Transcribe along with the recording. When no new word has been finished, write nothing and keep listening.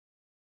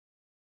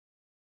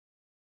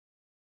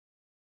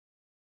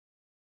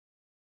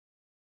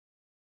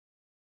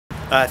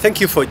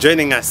Thank you for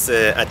joining us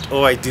at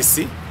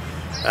Oydc.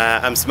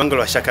 I'm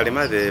Simangolwa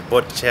Shakalima, the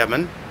board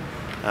chairman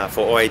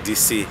for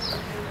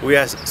Oydc. We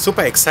are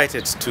super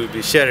excited to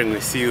be sharing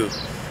with you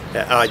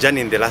our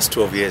journey in the last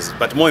 12 years,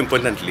 but more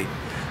importantly,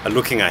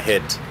 looking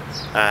ahead.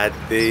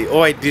 The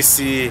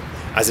Oydc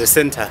as a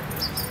center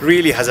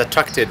really has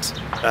attracted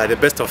the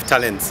best of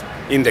talents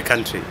in the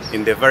country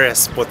in the various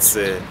sports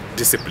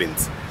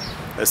disciplines.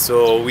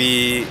 So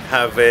we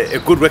have a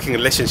good working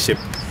relationship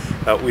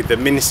with the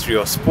Ministry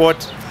of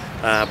Sport,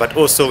 but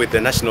also with the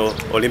National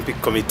Olympic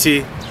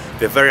Committee,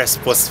 the various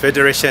sports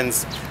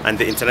federations, and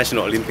the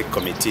International Olympic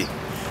Committee.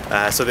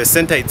 So the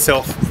center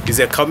itself is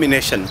a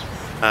culmination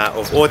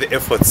of all the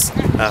efforts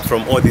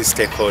from all these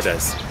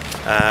stakeholders.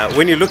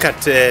 When you look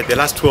at the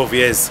last 12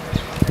 years,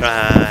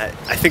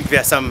 I think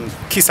there are some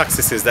key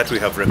successes that we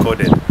have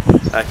recorded.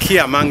 Key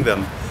among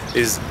them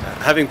is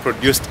having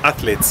produced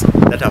athletes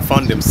that have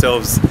found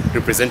themselves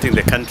representing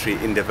the country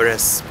in the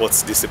various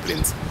sports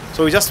disciplines.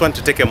 So we just want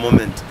to take a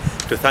moment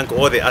to thank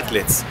all the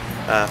athletes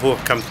who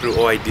have come through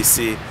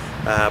Oydc,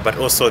 but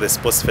also the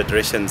sports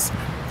federations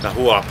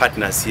who are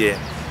partners here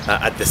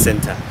at the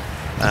center.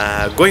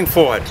 Going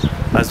forward,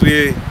 as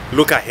we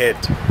look ahead,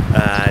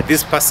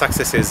 these past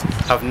successes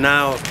have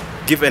now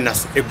given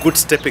us a good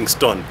stepping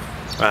stone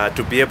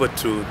to be able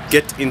to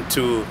get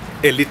into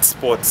elite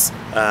sports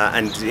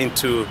and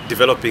into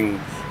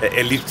developing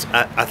elite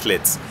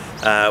athletes.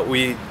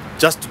 We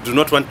just do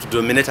not want to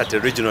dominate at a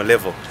regional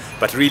level,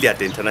 but really at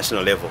the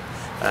international level.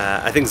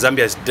 I think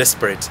Zambia is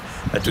desperate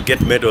to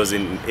get medals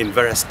in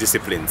various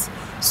disciplines.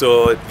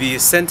 So the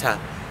center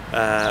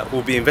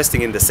will be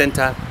investing in the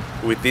center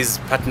with these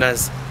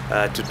partners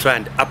to try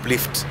and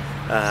uplift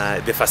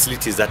the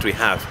facilities that we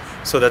have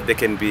so that they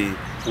can be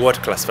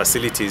world-class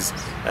facilities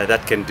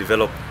that can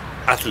develop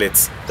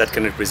athletes that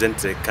can represent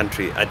the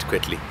country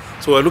adequately.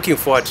 So we're looking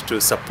forward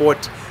to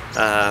support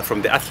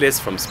from the athletes,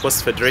 from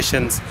sports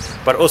federations,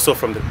 but also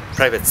from the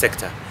private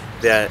sector.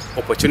 There are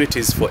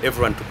opportunities for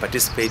everyone to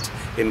participate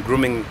in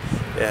grooming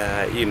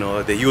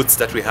the youths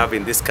that we have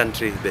in this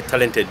country, the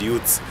talented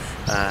youths,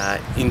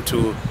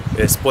 into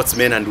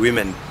sportsmen and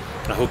women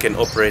who can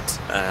operate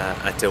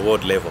at a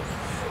world level.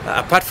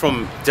 Apart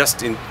from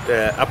just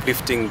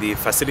uplifting the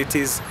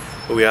facilities,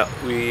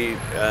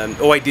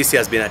 Oydc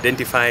has been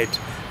identified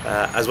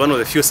as one of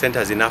the few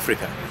centers in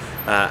Africa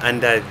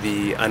under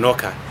the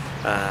ANOCA,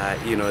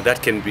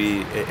 that can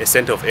be a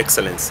center of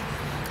excellence.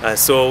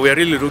 So we are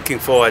really looking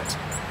forward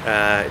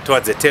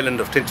towards the tail end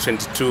of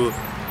 2022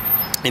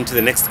 into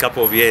the next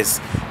couple of years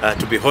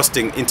to be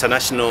hosting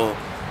international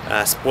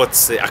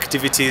sports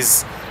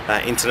activities,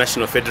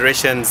 international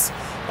federations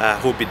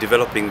who will be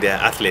developing their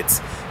athletes.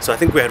 So I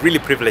think we are really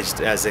privileged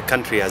as a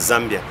country, as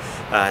Zambia,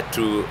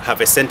 to have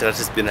a center that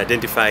has been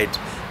identified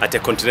at a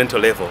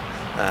continental level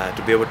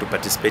to be able to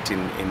participate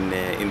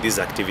in these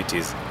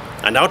activities.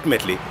 And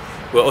ultimately,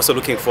 we're also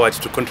looking forward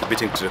to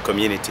contributing to the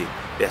community.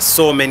 There are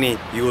so many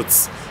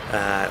youths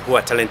who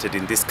are talented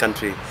in this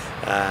country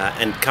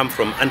and come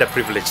from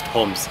underprivileged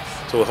homes.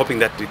 So we're hoping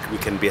that we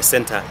can be a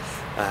center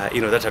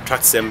that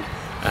attracts them,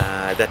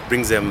 that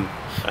brings them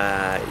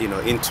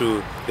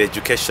into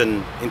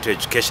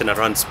education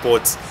around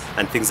sports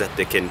and things that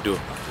they can do.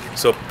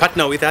 So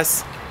partner with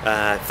us.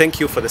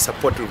 Thank you for the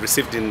support we've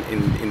received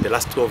in the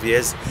last 12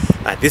 years.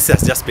 This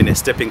has just been a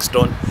stepping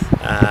stone.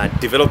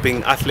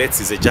 Developing athletes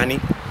is a journey.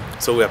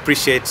 So we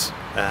appreciate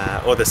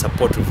all the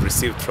support we've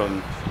received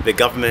from the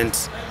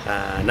government,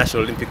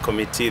 National Olympic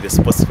Committee, the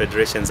sports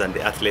federations and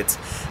the athletes.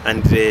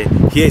 And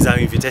here is our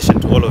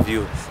invitation to all of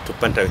you to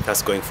partner with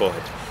us going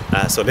forward.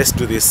 So let's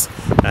do this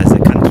as a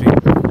country.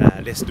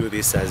 Let's do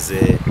this as